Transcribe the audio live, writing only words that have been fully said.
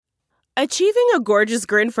Achieving a gorgeous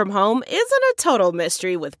grin from home isn't a total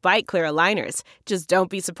mystery with Bite Clear aligners. Just don't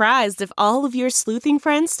be surprised if all of your sleuthing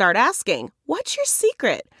friends start asking, "What's your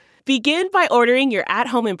secret?" Begin by ordering your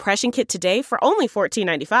at-home impression kit today for only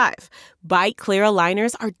 $14.95. Bite Clear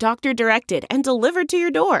aligners are doctor-directed and delivered to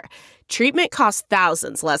your door. Treatment costs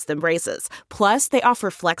thousands less than braces. Plus, they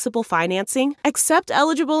offer flexible financing, accept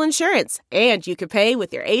eligible insurance, and you can pay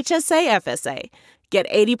with your HSA FSA. Get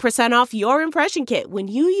 80% off your impression kit when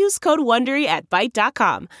you use code WONDERY at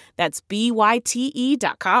Byte.com. That's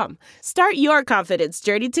BYTE.com. Start your confidence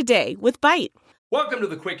journey today with Byte. Welcome to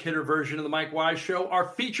the quick hitter version of the Mike Wise Show. Our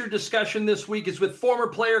featured discussion this week is with former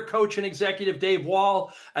player, coach, and executive Dave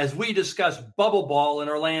Wohl as we discuss bubble ball in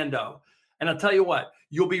Orlando. And I'll tell you what,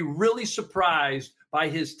 you'll be really surprised by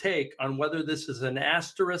his take on whether this is an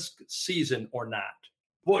asterisk season or not.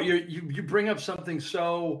 Well, you bring up something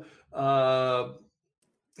so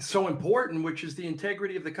important, which is the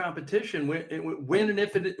integrity of the competition. When and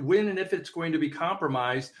if it's going to be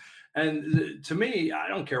compromised. And to me, I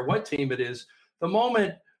don't care what team it is. The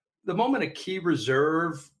moment a key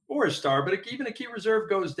reserve or a star, but even a key reserve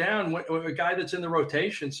goes down, a guy that's in the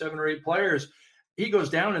rotation, 7 or 8 players, he goes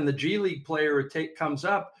down, and the G League player comes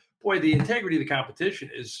up. Boy, the integrity of the competition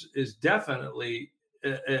is definitely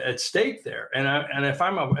at stake there. And if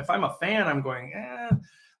I'm a fan, I'm going,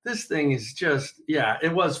 this thing is just,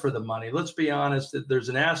 it was for the money. Let's be honest. There's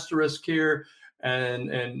an asterisk here,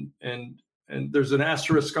 and there's an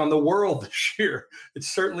asterisk on the world this year.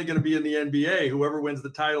 It's certainly going to be in the NBA, whoever wins the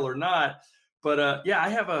title or not. But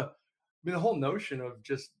the whole notion of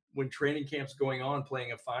just when training camp's going on,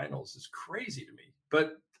 playing a finals is crazy to me.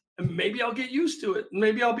 But maybe I'll get used to it.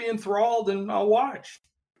 Maybe I'll be enthralled and I'll watch.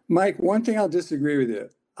 Mike, one thing I'll disagree with you.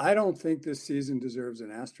 I don't think this season deserves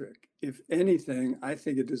an asterisk. If anything, I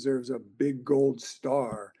think it deserves a big gold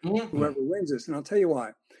star, whoever wins this. And I'll tell you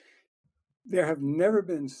why. There have never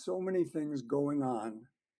been so many things going on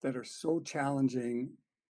that are so challenging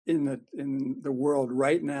in the world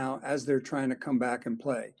right now as they're trying to come back and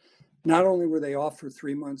play. Not only were they off for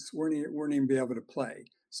 3 months, weren't even be able to play.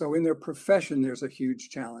 So in their profession, there's a huge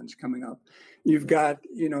challenge coming up. You've got,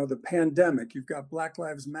 the pandemic. You've got Black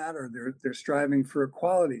Lives Matter. They're striving for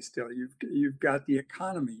equality still. You've got the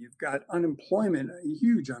economy. You've got unemployment,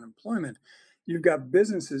 huge unemployment. You've got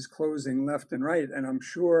businesses closing left and right. And I'm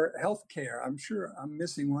sure healthcare, I'm sure I'm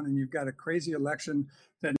missing one. And you've got a crazy election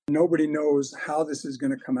that nobody knows how this is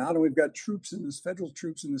going to come out. And we've got federal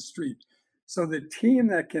troops in the street. So the team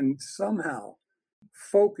that can somehow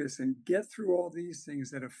focus and get through all these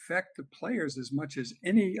things that affect the players as much as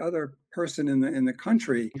any other person in the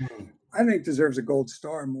country, I think deserves a gold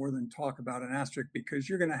star more than talk about an asterisk, because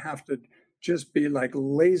you're going to have to just be like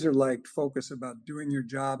laser-like focus about doing your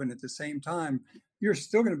job. And at the same time, you're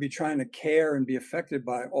still going to be trying to care and be affected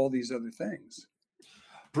by all these other things.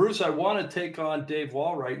 Bruce, I want to take on Dave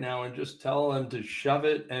Wohl right now and just tell him to shove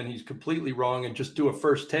it, and he's completely wrong, and just do a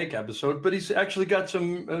first take episode. But he's actually got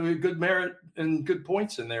some good merit and good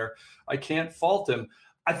points in there. I can't fault him.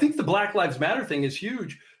 I think the Black Lives Matter thing is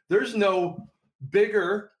huge. There's no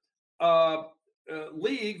bigger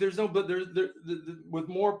league. There's with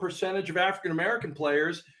more percentage of African American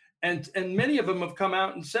players, and many of them have come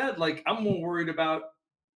out and said, like, I'm more worried about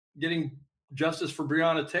getting justice for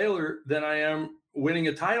Breonna Taylor than I am winning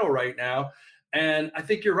a title right now. And I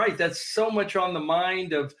think you're right. That's so much on the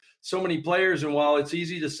mind of so many players. And while it's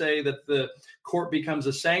easy to say that the court becomes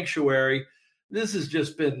a sanctuary, this has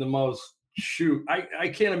just been the most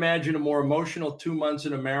I can't imagine a more emotional 2 months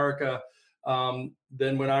in America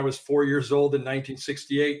than when I was 4 years old in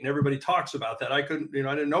 1968. And everybody talks about that. I couldn't,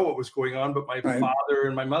 I didn't know what was going on, but my father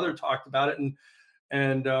and my mother talked about it.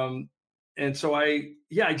 And so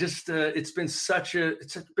it's been such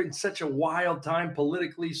a wild time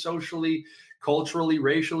politically, socially, culturally,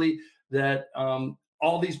 racially, that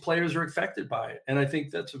all these players are affected by it. And I think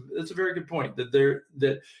that's a very good point,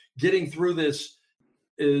 that getting through this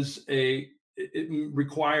it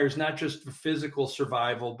requires not just physical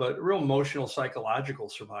survival, but real emotional, psychological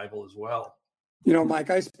survival as well. Mike,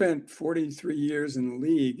 I spent 43 years in the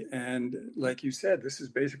league, and like you said, this has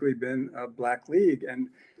basically been a black league. And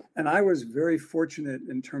I was very fortunate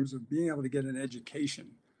in terms of being able to get an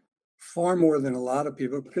education, far more than a lot of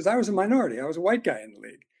people, because I was a minority. I was a white guy in the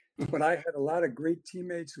league. But I had a lot of great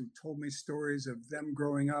teammates who told me stories of them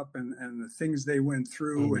growing up and the things they went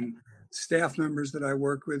through, and staff members that I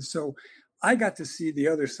worked with. So I got to see the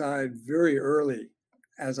other side very early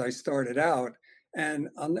as I started out. And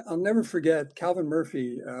I'll never forget Calvin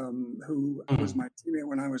Murphy, who was my teammate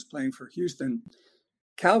when I was playing for Houston.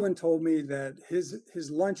 Calvin told me that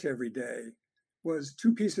his lunch every day was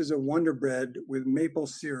 2 pieces of Wonder Bread with maple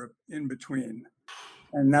syrup in between.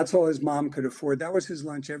 And that's all his mom could afford. That was his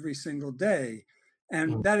lunch every single day.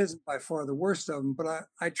 And that isn't by far the worst of them, but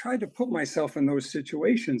I tried to put myself in those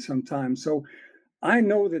situations sometimes. So I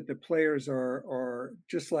know that the players are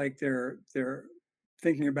just like they're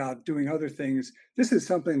thinking about doing other things. This is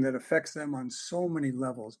something that affects them on so many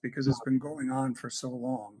levels because it's been going on for so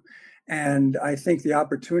long. And I think the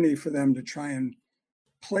opportunity for them to try and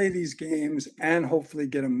play these games and hopefully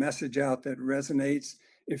get a message out that resonates,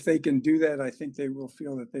 if they can do that, I think they will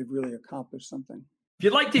feel that they've really accomplished something. If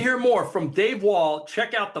you'd like to hear more from Dave Wohl,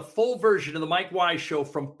 check out the full version of the Mike Wise Show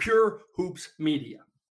from Pure Hoops Media.